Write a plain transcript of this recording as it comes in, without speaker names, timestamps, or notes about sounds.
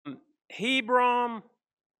Hebron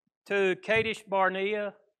to Kadesh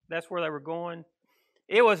Barnea. That's where they were going.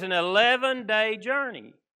 It was an 11-day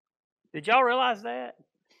journey. Did y'all realize that?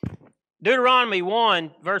 Deuteronomy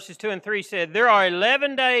 1, verses 2 and 3 said, there are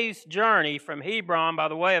 11 days' journey from Hebron by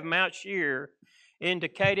the way of Mount Seir into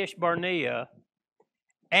Kadesh Barnea.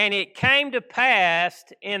 And it came to pass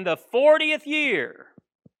in the 40th year.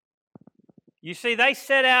 You see, they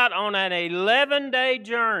set out on an 11-day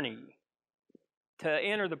journey to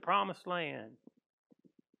enter the promised land.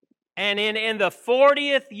 And in the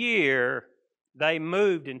 40th year, they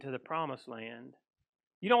moved into the promised land.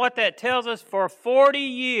 You know what that tells us? For 40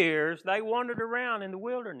 years, they wandered around in the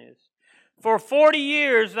wilderness. For 40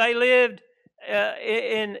 years, they lived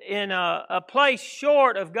in a place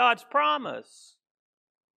short of God's promise.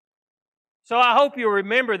 So I hope you'll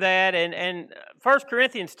remember that. And 1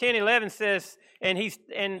 Corinthians 10:11 says,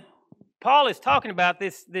 and Paul is talking about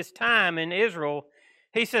this time in Israel.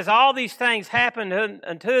 He says, all these things happened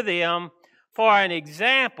unto them for an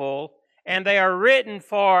example, and they are written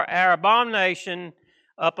for our abomination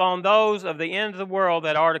upon those of the end of the world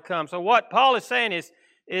that are to come. So what Paul is saying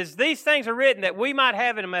is these things are written that we might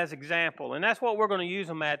have them as example. And that's what we're going to use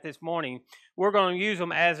them at this morning. We're going to use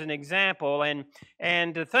them as an example.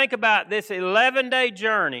 And to think about this 11-day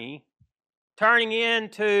journey turning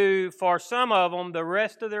into, for some of them, the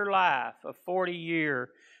rest of their life, a 40-year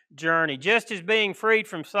journey. Just as being freed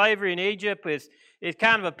from slavery in Egypt is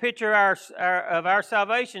kind of a picture of our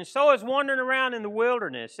salvation, so is wandering around in the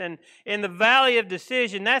wilderness and in the valley of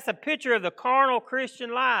decision. That's a picture of the carnal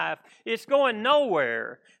Christian life. It's going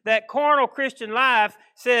nowhere. That carnal Christian life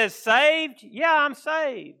says, saved? Yeah, I'm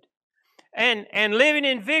saved. And living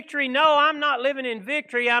in victory? No, I'm not living in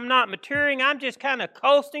victory. I'm not maturing. I'm just kind of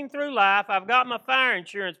coasting through life. I've got my fire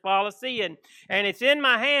insurance policy and it's in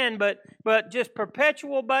my hand, but just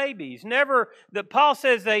perpetual babies. Paul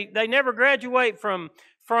says they never graduate from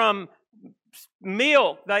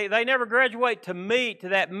milk. They never graduate to meat, to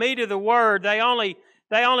that meat of the word. They only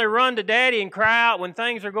run to daddy and cry out when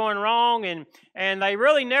things are going wrong, and they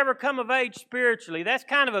really never come of age spiritually. That's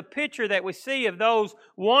kind of a picture that we see of those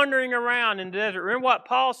wandering around in the desert. Remember what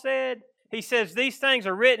Paul said? He says these things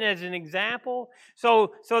are written as an example.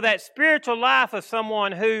 So that spiritual life of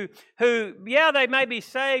someone who yeah, they may be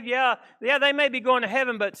saved, yeah, they may be going to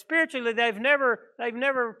heaven, but spiritually they've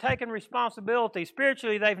never taken responsibility.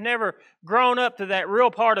 Spiritually they've never grown up to that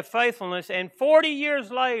real part of faithfulness. And 40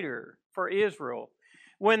 years later for Israel,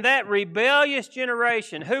 when that rebellious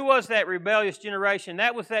generation, who was that rebellious generation?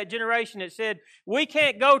 That was that generation that said, we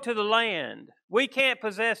can't go to the land. We can't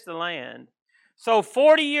possess the land. So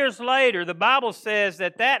 40 years later, the Bible says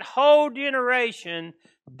that whole generation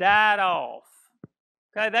died off.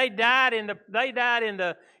 Okay, they died in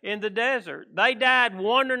the desert. They died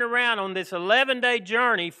wandering around on this 11-day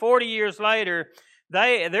journey. 40 years later,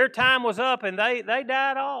 their time was up and they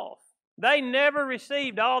died off. They never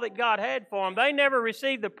received all that God had for them. They never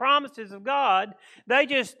received the promises of God. They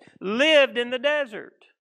just lived in the desert.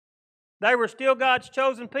 They were still God's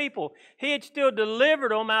chosen people. He had still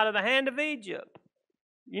delivered them out of the hand of Egypt.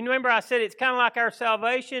 You remember I said it's kind of like our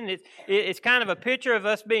salvation. It's kind of a picture of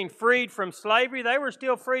us being freed from slavery. They were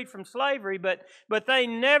still freed from slavery, but they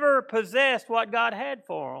never possessed what God had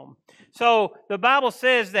for them. So the Bible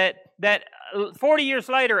says that 40 years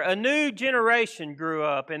later, a new generation grew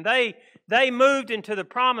up, and they moved into the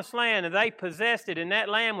promised land, and they possessed it, and that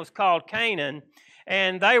land was called Canaan,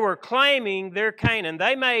 and they were claiming their Canaan.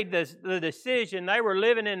 They made the decision. They were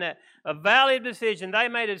living in a valley of decision. They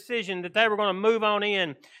made a decision that they were going to move on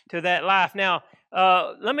in to that life. Now,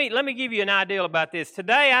 let me give you an idea about this.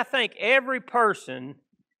 Today, I think every person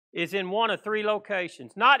is in one of three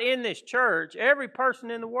locations. Not in this church. Every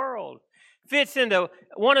person in the world fits into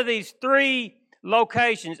one of these three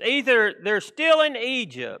locations. Either they're still in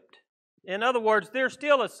Egypt. In other words, they're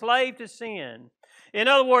still a slave to sin. In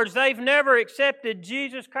other words, they've never accepted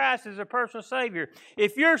Jesus Christ as a personal Savior.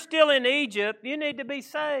 If you're still in Egypt, you need to be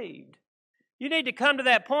saved. You need to come to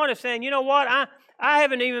that point of saying, you know what, I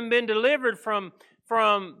haven't even been delivered from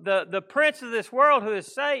the prince of this world, who is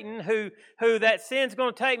Satan, who that sin's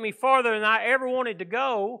going to take me farther than I ever wanted to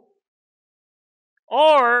go.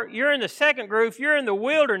 Or you're in the second group, you're in the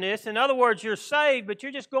wilderness. In other words, you're saved, but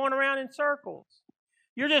you're just going around in circles.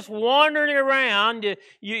 You're just wandering around.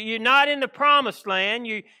 You're not in the promised land.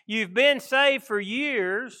 You've been saved for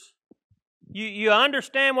years. You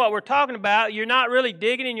understand what we're talking about. You're not really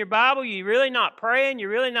digging in your Bible. You're really not praying. You're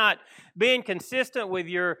really not being consistent with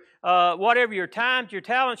your whatever your times, your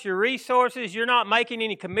talents, your resources. You're not making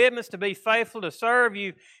any commitments to be faithful to serve.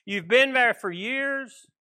 You've been there for years.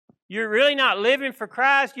 you're really not living for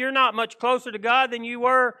Christ, you're not much closer to God than you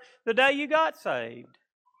were the day you got saved.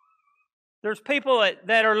 There's people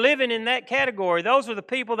that are living in that category. Those are the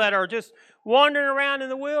people that are just wandering around in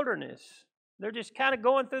the wilderness. They're just kind of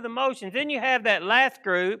going through the motions. Then you have that last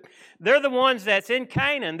group. They're the ones that's in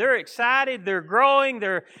Canaan. They're excited. They're growing.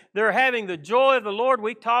 They're having the joy of the Lord.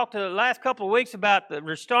 We talked the last couple of weeks about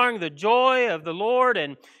restoring the joy of the Lord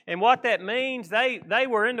and what that means. They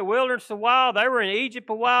were in the wilderness a while. They were in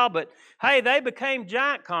Egypt a while. But, hey, they became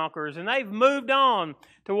giant conquerors, and they've moved on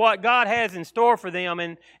to what God has in store for them.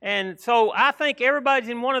 And so I think everybody's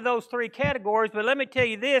in one of those three categories. But let me tell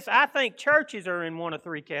you this. I think churches are in one of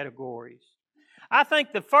three categories. I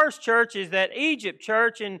think the first church is that Egypt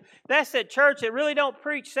church, and that's that church that really don't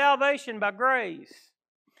preach salvation by grace.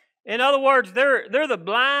 In other words, they're the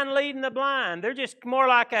blind leading the blind. They're just more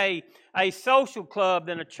like a social club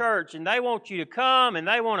than a church, and they want you to come, and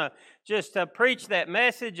they want to just preach that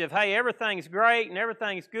message of, hey, everything's great and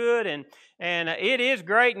everything's good, and it is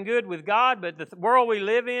great and good with God, but the world we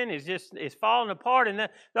live in is falling apart, and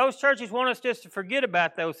those churches want us just to forget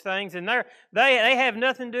about those things, and they have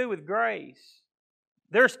nothing to do with grace.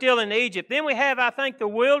 They're still in Egypt. Then we have, I think, the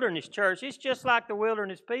wilderness church. It's just like the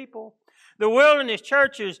wilderness people. The wilderness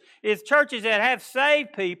churches is churches that have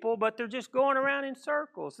saved people, but they're just going around in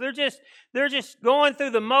circles. They're just going through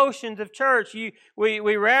the motions of church.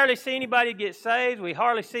 We rarely see anybody get saved. We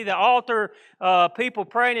hardly see the altar, people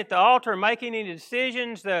praying at the altar and making any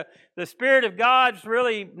decisions. The Spirit of God's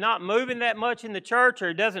really not moving that much in the church, or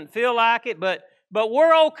it doesn't feel like it, but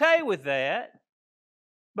we're okay with that.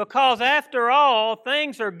 Because after all,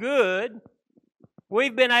 things are good.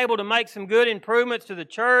 We've been able to make some good improvements to the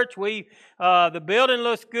church. The building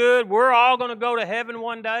looks good. We're all going to go to heaven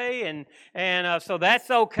one day, and so that's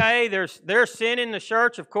okay. There's sin in the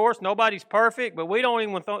church, of course. Nobody's perfect, but we don't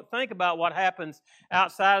even think about what happens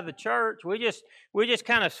outside of the church. We just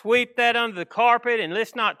kind of sweep that under the carpet, and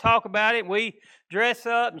let's not talk about it. We dress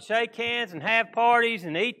up and shake hands and have parties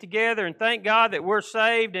and eat together and thank God that we're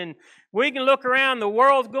saved. And we can look around, the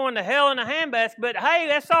world's going to hell in a handbasket, but hey,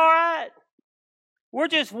 that's all right. We're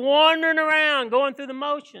just wandering around, going through the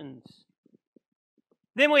motions.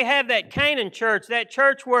 Then we have that Canaan church, that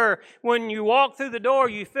church where when you walk through the door,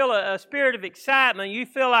 you feel a spirit of excitement. You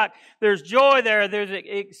feel like there's joy there. There's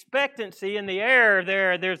expectancy in the air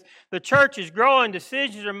there. The church is growing.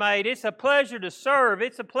 Decisions are made. It's a pleasure to serve.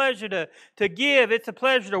 It's a pleasure to give. It's a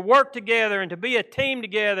pleasure to work together and to be a team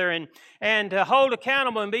together and to hold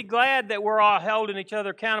accountable and be glad that we're all holding each other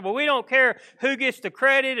accountable. We don't care who gets the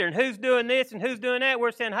credit and who's doing this and who's doing that.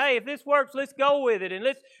 We're saying, hey, if this works, let's go with it and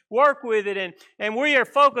let's work with it. And we are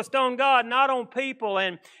focused on God, not on people.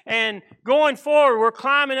 And going forward, we're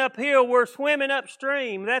climbing uphill. We're swimming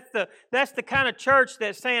upstream. That's the kind of church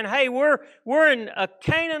that's saying, hey, we're in a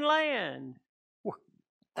Canaan land.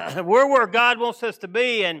 We're where God wants us to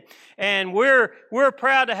be, and we're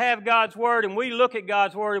proud to have God's Word, and we look at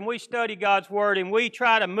God's Word, and we study God's Word, and we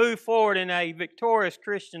try to move forward in a victorious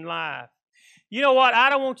Christian life. You know what? I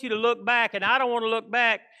don't want you to look back, and I don't want to look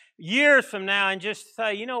back years from now and just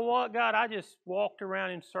say, you know what, God, I just walked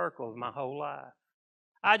around in circles my whole life.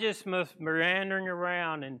 I just was meandering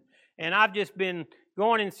around, and I've just been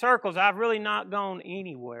going in circles. I've really not gone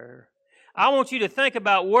anywhere. I want you to think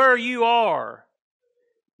about where you are.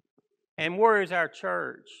 And where is our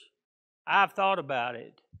church? I've thought about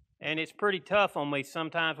it, and it's pretty tough on me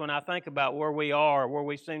sometimes when I think about where we are, where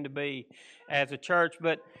we seem to be as a church.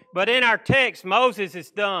 But in our text, Moses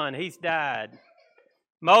is done. He's died.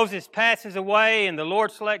 Moses passes away, and the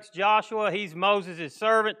Lord selects Joshua. He's Moses'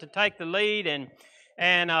 servant to take the lead,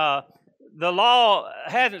 and the law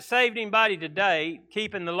hasn't saved anybody today,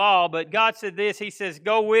 keeping the law, but God said this. He says,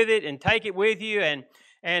 go with it and take it with you,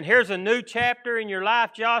 and here's a new chapter in your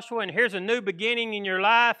life, Joshua, and here's a new beginning in your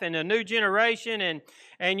life and a new generation,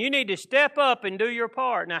 and you need to step up and do your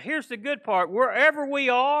part. Now, here's the good part. Wherever we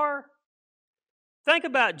are, think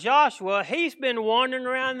about Joshua. He's been wandering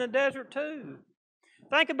around in the desert too.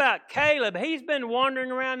 Think about Caleb. He's been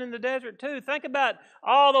wandering around in the desert too. Think about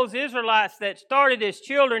all those Israelites that started as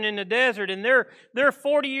children in the desert, and they're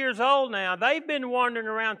 40 years old now. They've been wandering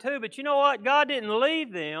around too, but you know what? God didn't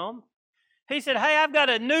leave them. He said, hey, I've got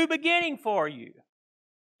a new beginning for you.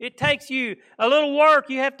 It takes you a little work.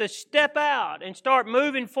 You have to step out and start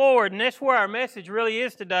moving forward, and that's where our message really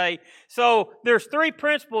is today. So there's three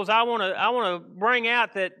principles I want to bring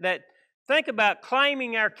out that think about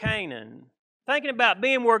claiming our Canaan, thinking about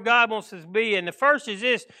being where God wants us to be. And the first is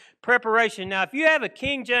this, preparation. Now, if you have a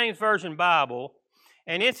King James Version Bible,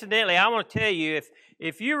 and incidentally, I want to tell you,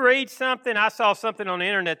 if you read something, I saw something on the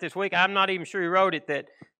internet this week, I'm not even sure who wrote it, that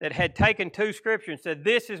had taken two scriptures and said,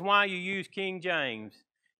 this is why you use King James.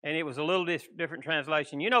 And it was a little different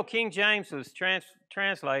translation. You know, King James was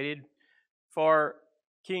translated for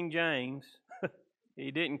King James. He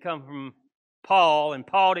didn't come from Paul, and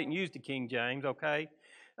Paul didn't use the King James, okay?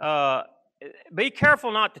 Be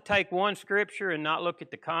careful not to take one scripture and not look at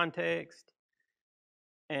the context.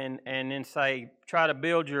 And then try to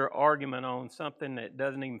build your argument on something that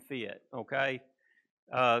doesn't even fit, okay?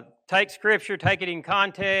 Take Scripture, take it in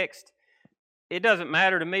context. It doesn't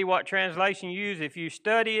matter to me what translation you use. If you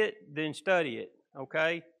study it, then study it,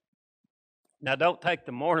 okay? Now, don't take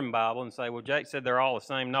the Mormon Bible and say, well, Jake said they're all the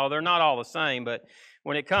same. No, they're not all the same, but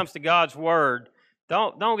when it comes to God's Word,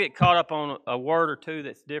 don't get caught up on a word or two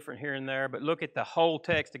that's different here and there, but look at the whole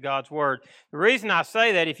text of God's Word. The reason I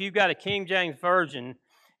say that, if you've got a King James Version,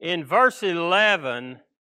 in verse 11,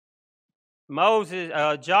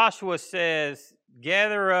 Joshua says,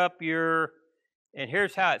 gather up your, and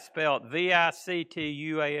here's how it's spelled, Victuals.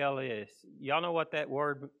 Y'all know what that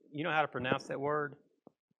word, you know how to pronounce that word?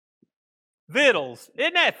 Victuals.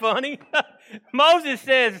 Isn't that funny?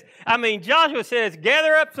 Joshua says,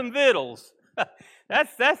 gather up some victuals.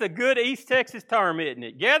 That's a good East Texas term, isn't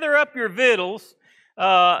it? Gather up your victuals.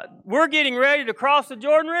 We're getting ready to cross the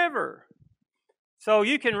Jordan River. So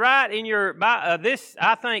you can write in your, this,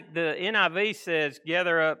 I think the NIV says,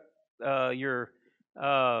 gather up your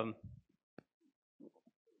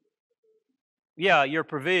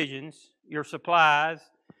provisions, your supplies,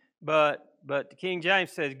 but the King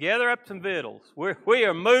James says, gather up some victuals. We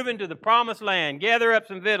are moving to the promised land. Gather up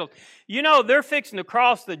some victuals. You know, they're fixing to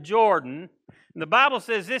cross the Jordan. And the Bible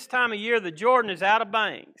says this time of year the Jordan is out of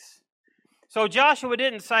banks. So Joshua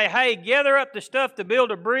didn't say, hey, gather up the stuff to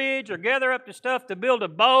build a bridge, or gather up the stuff to build a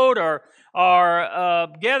boat, or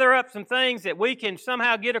gather up some things that we can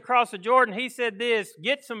somehow get across the Jordan. He said this,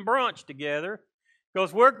 get some brunch together,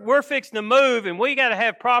 because we're fixing to move, and we got to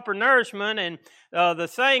have proper nourishment. And the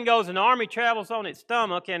saying goes, an army travels on its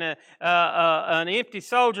stomach, and an empty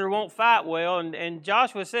soldier won't fight well. And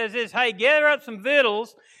Joshua says this, hey, gather up some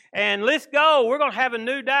victuals, and let's go. We're going to have a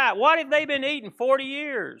new diet. What have they been eating 40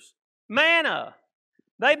 years? Manna.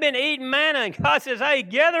 They've been eating manna, and God says, hey,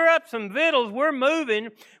 gather up some victuals. We're moving.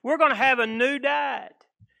 We're going to have a new diet.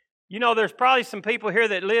 You know, there's probably some people here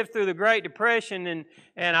that lived through the Great Depression,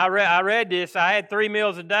 and I read this. I had 3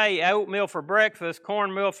 meals a day, oatmeal for breakfast,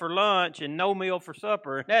 cornmeal for lunch, and no meal for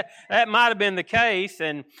supper. That might have been the case,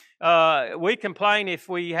 and we complain if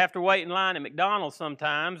we have to wait in line at McDonald's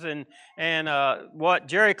sometimes. And what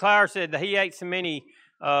Jerry Clower said, that he ate so many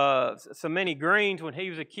greens when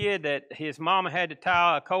he was a kid that his mama had to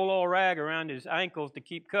tie a coal oil rag around his ankles to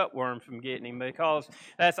keep cutworms from getting him, because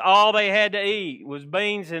that's all they had to eat was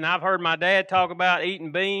beans. And I've heard my dad talk about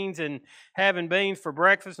eating beans and having beans for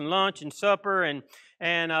breakfast and lunch and supper, and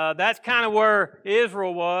that's kind of where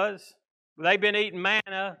Israel was. They've been eating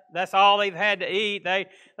manna. That's all they've had to eat. They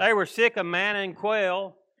were sick of manna and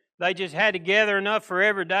quail. They just had to gather enough for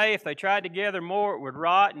every day. If they tried to gather more, it would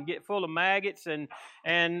rot and get full of maggots. And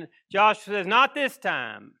Joshua says, not this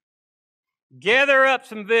time. Gather up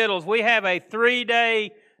some victuals. We have a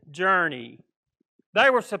 3-day journey.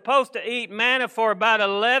 They were supposed to eat manna for about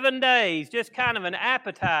 11 days, just kind of an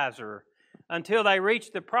appetizer, until they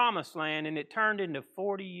reached the promised land, and it turned into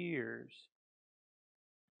 40 years.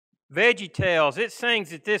 VeggieTales, it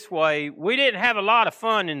sings it this way: we didn't have a lot of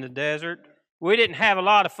fun in the desert. We didn't have a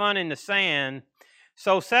lot of fun in the sand.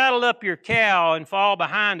 So saddle up your cow and fall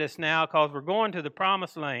behind us now, because we're going to the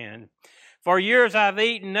promised land. For years I've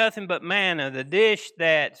eaten nothing but manna, the dish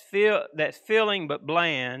that's filling but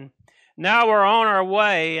bland. Now we're on our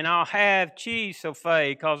way, and I'll have cheese souffle,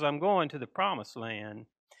 because I'm going to the promised land.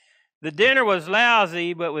 The dinner was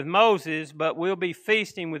lousy, but with Moses, but we'll be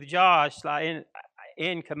feasting with Josh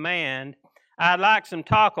in command. I'd like some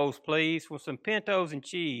tacos, please, with some pintos and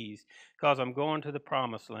cheese, because I'm going to the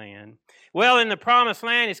promised land. Well, in the promised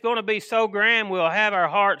land, it's going to be so grand, we'll have our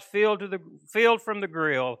hearts filled from the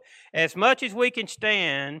grill, as much as we can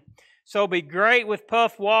stand. So be great with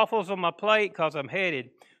puffed waffles on my plate, because I'm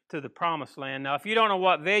headed to the promised land. Now, if you don't know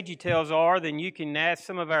what VeggieTales are, then you can ask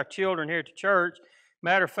some of our children here at the church.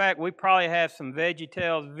 Matter of fact, we probably have some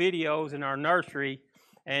VeggieTales videos in our nursery,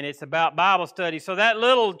 and it's about Bible study. So that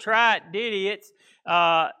little trite ditty, it's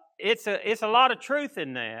a lot of truth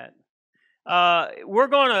in that. If we're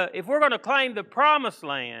going to claim the promised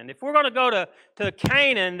land, if we're going to go to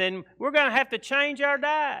Canaan, then we're going to have to change our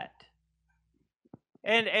diet.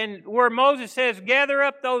 And where Moses says, gather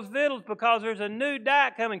up those victuals because there's a new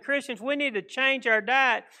diet coming. Christians, we need to change our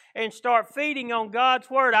diet and start feeding on God's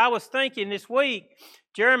Word. I was thinking this week,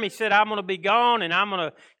 Jeremy said, I'm going to be gone and I'm going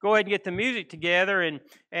to go ahead and get the music together.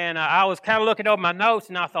 And I was kind of looking over my notes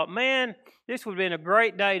and I thought, man, this would have been a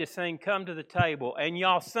great day to sing Come to the Table. And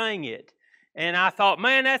y'all sing it. And I thought,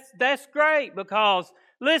 man, that's great because,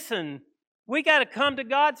 listen, we got to come to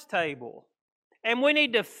God's table. And we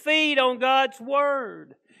need to feed on God's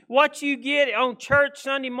Word. What you get on church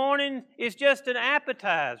Sunday morning is just an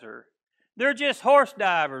appetizer. They're just horse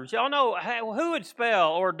divers. Y'all know who would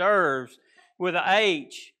spell hors d'oeuvres with an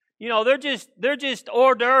H? You know, they're just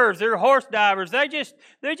hors d'oeuvres. They're horse divers. They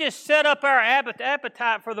just set up our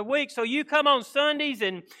appetite for the week. So you come on Sundays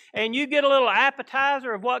and you get a little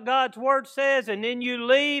appetizer of what God's Word says, and then you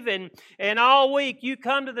leave and all week you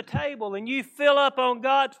come to the table and you fill up on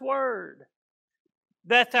God's Word.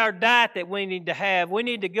 That's our diet that we need to have. We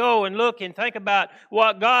need to go and look and think about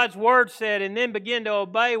what God's Word said and then begin to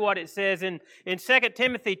obey what it says. In 2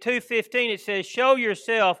 Timothy 2:15 it says, show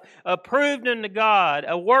yourself approved unto God,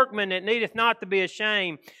 a workman that needeth not to be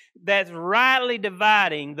ashamed, that's rightly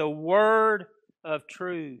dividing the Word of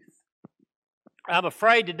truth. I'm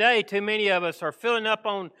afraid today too many of us are filling up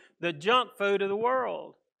on the junk food of the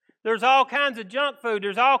world. There's all kinds of junk food.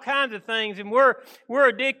 There's all kinds of things. And we're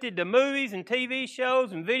addicted to movies and TV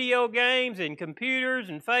shows and video games and computers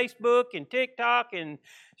and Facebook and TikTok and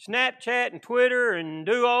Snapchat and Twitter and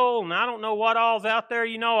Duo and I don't know what all's out there,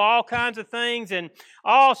 you know, all kinds of things and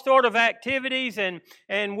all sort of activities.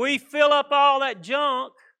 And we fill up all that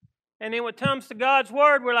junk. And then when it comes to God's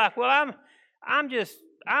Word, we're like, well,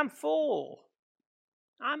 I'm full.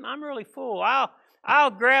 I'm really full.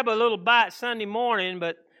 I'll grab a little bite Sunday morning,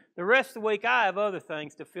 but the rest of the week, I have other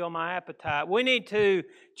things to fill my appetite. We need to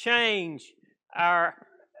change our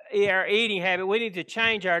eating habit. We need to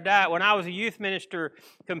change our diet. When I was a youth minister,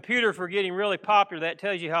 computers were getting really popular. That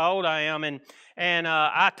tells you how old I am. And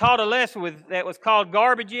I taught a lesson that was called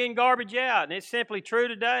garbage in, garbage out. And it's simply true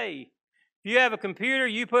today. If you have a computer,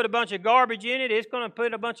 you put a bunch of garbage in it, it's going to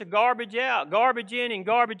put a bunch of garbage out. Garbage in and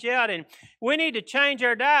garbage out. And we need to change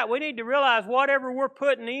our diet. We need to realize whatever we're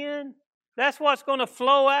putting in, that's what's going to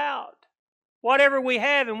flow out. Whatever we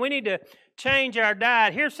have, and we need to change our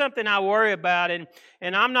diet. Here's something I worry about, and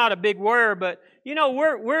I'm not a big worrier, but you know,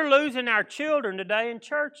 we're losing our children today in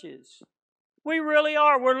churches. We really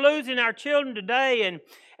are. We're losing our children today,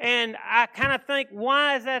 and I kind of think,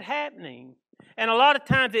 why is that happening? And a lot of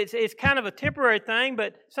times it's kind of a temporary thing,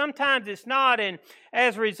 but sometimes it's not. And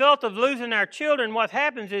as a result of losing our children, what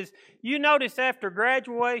happens is you notice after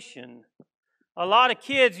graduation, a lot of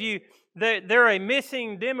kids, they're a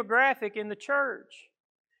missing demographic in the church.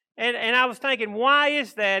 And I was thinking, why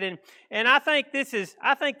is that? And I think this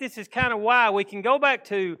is kind of why. We can go back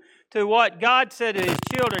to what God said to His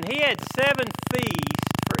children. He had 7 feasts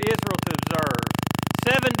for Israel to observe.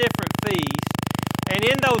 7 different feasts. And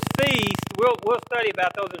in those feasts, we'll study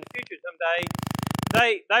about those in the future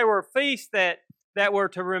someday. They were feasts that were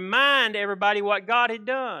to remind everybody what God had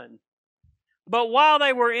done. But while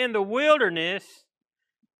they were in the wilderness,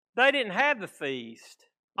 they didn't have the feast.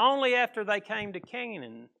 Only after they came to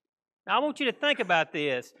Canaan. Now, I want you to think about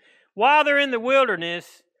this. While they're in the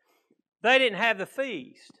wilderness, they didn't have the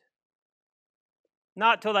feast.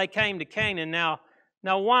 Not till they came to Canaan. Now,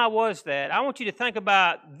 why was that? I want you to think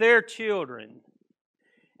about their children.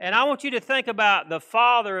 And I want you to think about the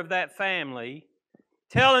father of that family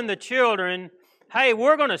telling the children, hey,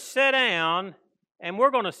 we're going to sit down and we're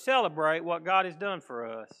going to celebrate what God has done for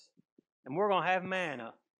us. And we're going to have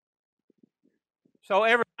manna. So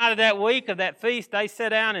every night of that week of that feast, they sit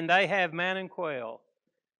down and they have manna and quail.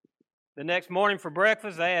 The next morning for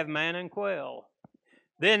breakfast, they have manna and quail.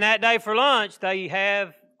 Then that day for lunch, they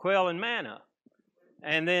have quail and manna.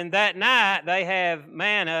 And then that night, they have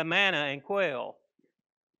manna, and quail.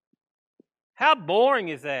 How boring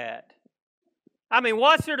is that? I mean,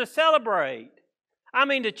 what's there to celebrate? I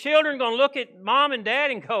mean, the children going to look at mom and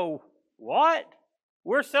dad and go, what?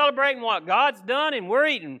 We're celebrating what God's done and we're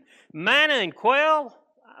eating manna and quail?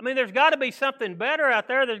 I mean, there's got to be something better out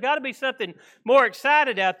there. There's got to be something more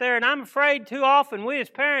excited out there. And I'm afraid too often we as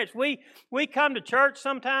parents, we come to church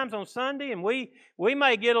sometimes on Sunday and we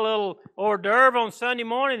may get a little hors d'oeuvre on Sunday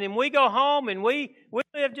morning and we go home and we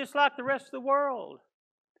live just like the rest of the world.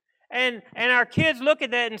 And our kids look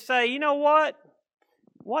at that and say, you know what?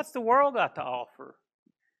 What's the world got to offer?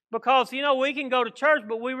 Because, you know, we can go to church,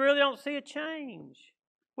 but we really don't see a change.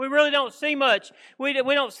 We really don't see much. We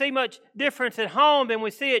don't see much difference at home than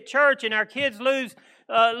we see at church, and our kids lose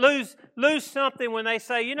lose something when they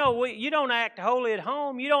say, you don't act holy at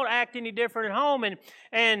home. You don't act any different at home,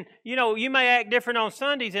 and you may act different on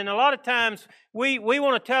Sundays. And a lot of times we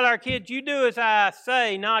want to tell our kids, you do as I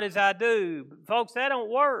say, not as I do. But folks, that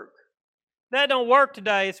don't work. That don't work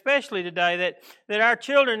today, especially today, that our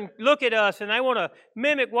children look at us and they want to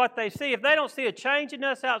mimic what they see. If they don't see a change in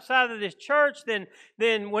us outside of this church,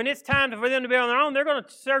 then when it's time for them to be on their own, they're going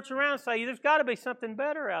to search around and say, there's got to be something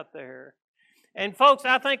better out there. And folks,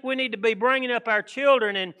 I think we need to be bringing up our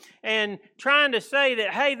children and trying to say that,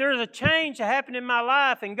 hey, there's a change that happened in my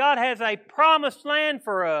life and God has a promised land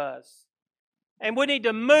for us. And we need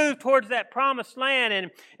to move towards that promised land,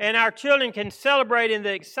 and our children can celebrate in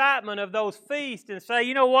the excitement of those feasts and say,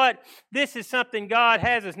 you know what, this is something God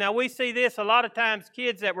has us. Now, we see this a lot of times,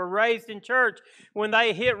 kids that were raised in church, when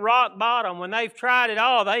they hit rock bottom, when they've tried it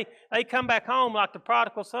all, they come back home like the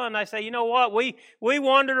prodigal son. They say, you know what, we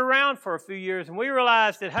wandered around for a few years, and we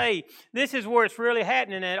realized that, hey, this is where it's really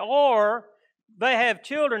happening at. Or they have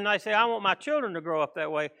children, and they say, I want my children to grow up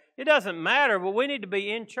that way. It doesn't matter, but we need to be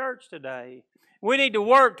in church today. We need to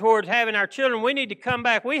work towards having our children. We need to come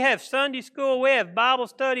back. We have Sunday school. We have Bible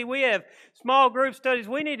study. We have small group studies.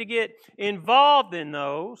 We need to get involved in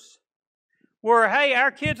those where, hey, our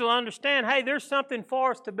kids will understand, hey, there's something for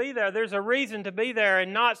us to be there. There's a reason to be there,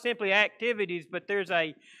 and not simply activities, but there's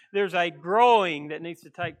a growing that needs to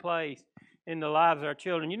take place in the lives of our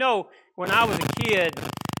children. When I was a kid,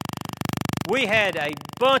 we had a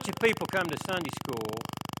bunch of people come to Sunday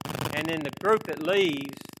school, and then the group that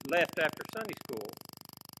left after Sunday school.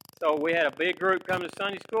 So we had a big group come to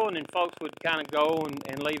Sunday school, and then folks would kind of go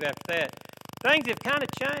and leave after that. Things have kind of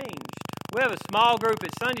changed. We have a small group at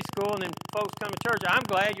Sunday school, and then folks come to church. I'm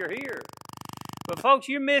glad you're here. But folks,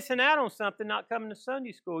 you're missing out on something not coming to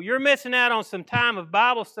Sunday school. You're missing out on some time of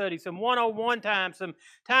Bible study, some one-on-one time, some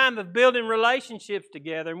time of building relationships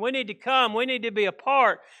together. And we need to come. We need to be a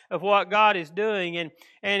part of what God is doing. And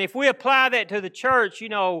if we apply that to the church,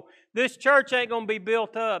 this church ain't going to be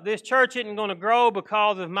built up. This church isn't going to grow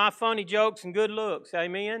because of my funny jokes and good looks.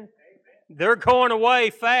 Amen? They're going away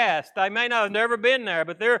fast. They may not have never been there,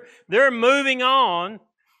 but they're moving on.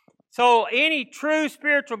 So any true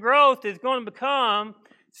spiritual growth is going to become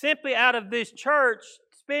simply out of this church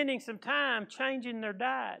spending some time changing their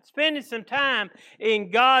diet, spending some time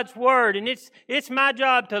in God's Word. And it's my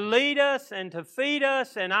job to lead us and to feed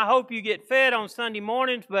us, and I hope you get fed on Sunday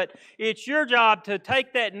mornings, but it's your job to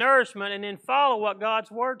take that nourishment and then follow what God's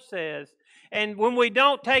Word says. And when we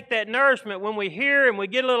don't take that nourishment, when we hear and we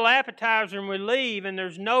get a little appetizer and we leave and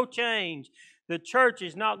there's no change, the church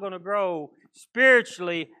is not going to grow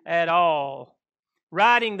spiritually at all.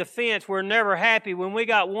 Riding the fence, we're never happy. When we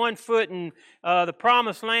got one foot in the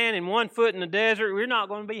promised land and one foot in the desert, we're not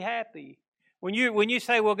going to be happy. When you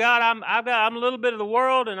say, well, God, I'm a little bit of the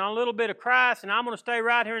world and I'm a little bit of Christ and I'm going to stay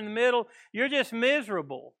right here in the middle, you're just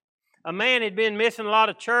miserable. A man had been missing a lot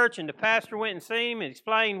of church, and the pastor went and seen him and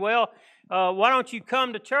explained, well, why don't you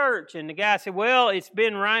come to church? And the guy said, well, it's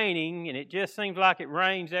been raining, and it just seems like it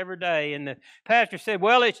rains every day. And the pastor said,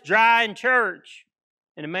 well, it's dry in church.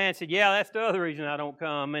 And the man said, yeah, that's the other reason I don't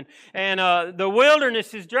come. And the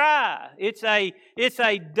wilderness is dry. It's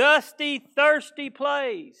a dusty, thirsty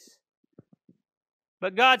place.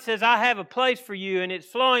 But God says, I have a place for you, and it's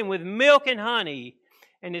flowing with milk and honey,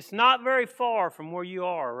 and it's not very far from where you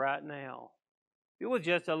are right now. It was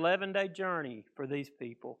just an 11-day journey for these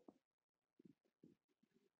people.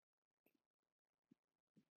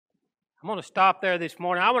 I'm going to stop there this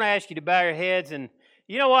morning. I want to ask you to bow your heads, and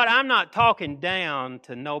you know what? I'm not talking down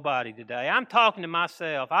to nobody today. I'm talking to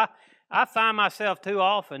myself. I find myself too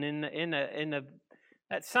often in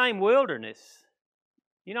that same wilderness.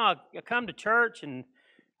 I come to church and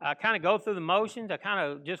I kind of go through the motions. I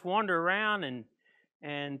kind of just wander around,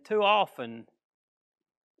 and too often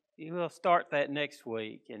we'll start that next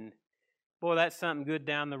week. And boy, that's something good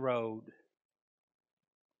down the road.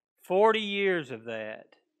 40 years of that.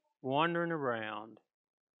 Wandering around.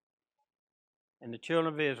 And the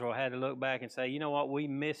children of Israel had to look back and say, you know what, we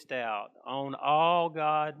missed out on all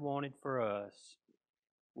God wanted for us.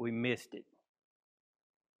 We missed it.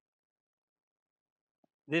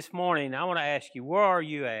 This morning, I want to ask you, where are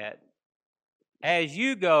you at? As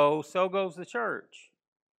you go, so goes the church.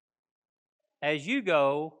 As you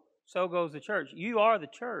go, so goes the church. You are the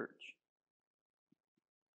church.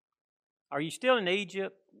 Are you still in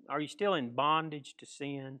Egypt? Are you still in bondage to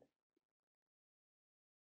sin?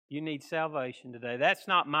 You need salvation today. That's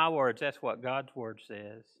not my words. That's what God's Word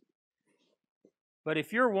says. But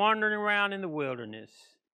if you're wandering around in the wilderness,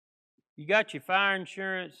 you got your fire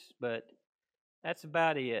insurance, but that's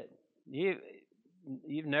about it.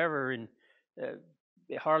 You've never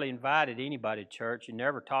hardly invited anybody to church and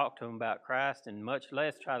never talked to them about Christ, and much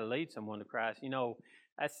less try to lead someone to Christ.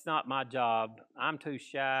 That's not my job. I'm too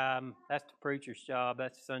shy. That's the preacher's job.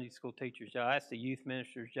 That's the Sunday school teacher's job. That's the youth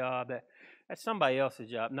minister's job. That's somebody else's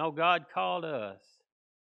job. No, God called us.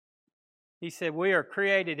 He said we are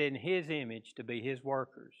created in His image to be His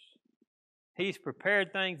workers. He's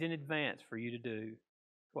prepared things in advance for you to do.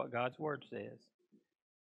 That's what God's Word says.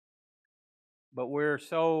 But we're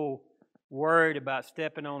so worried about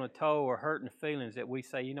stepping on a toe or hurting feelings that we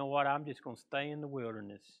say, you know what, I'm just going to stay in the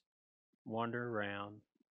wilderness, wander around.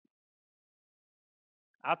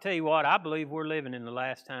 I'll tell you what, I believe we're living in the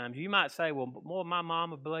last times. You might say, well, boy, my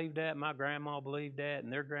mama believed that, my grandma believed that,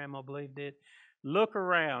 and their grandma believed it. Look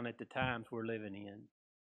around at the times we're living in.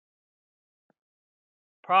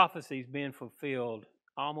 Prophecy's being fulfilled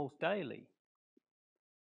almost daily.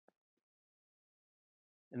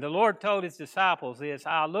 And the Lord told His disciples this,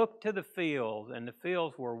 I looked to the fields, and the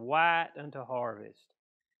fields were white unto harvest.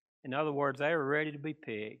 In other words, they were ready to be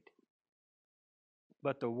picked.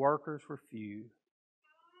 But the workers were few.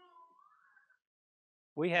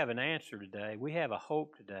 We have an answer today. We have a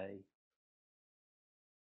hope today.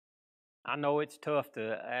 I know it's tough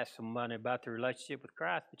to ask somebody about their relationship with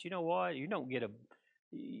Christ, but you know what? You're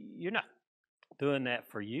not doing that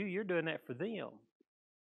for you. You're doing that for them.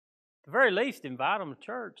 At the very least, invite them to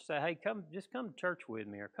church. Say, hey, come to church with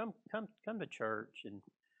me, or come to church, and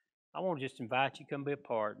I want to just invite you to come be a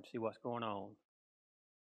part and see what's going on.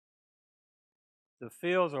 The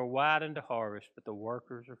fields are wide unto harvest, but the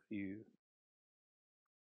workers are few.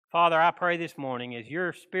 Father, I pray this morning as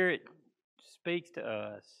your Spirit speaks to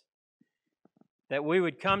us, that we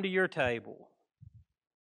would come to your table.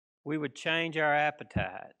 We would change our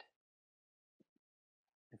appetite.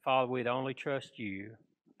 And Father, we'd only trust you.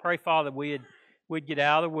 Pray, Father, we'd get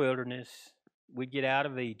out of the wilderness, we'd get out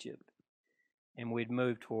of Egypt, and we'd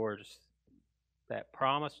move towards that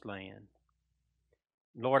promised land.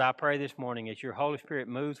 Lord, I pray this morning as your Holy Spirit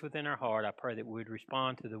moves within our heart, I pray that we'd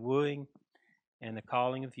respond to the wooing and the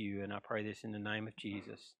calling of you, and I pray this in the name of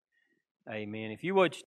Jesus. Amen. If you would